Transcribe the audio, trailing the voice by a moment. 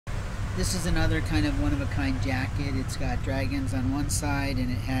This is another kind of one-of-a-kind jacket. It's got dragons on one side and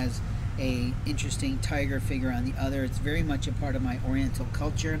it has a interesting tiger figure on the other. It's very much a part of my Oriental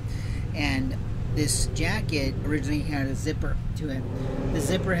culture, and this jacket originally had a zipper to it. The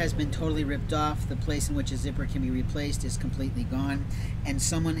zipper has been totally ripped off. The place in which a zipper can be replaced is completely gone, and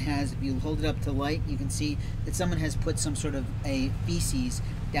someone has, if you hold it up to light, you can see that someone has put some sort of a feces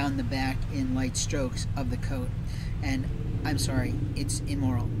down the back in light strokes of the coat, and I'm sorry, it's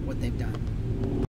immoral what they've done.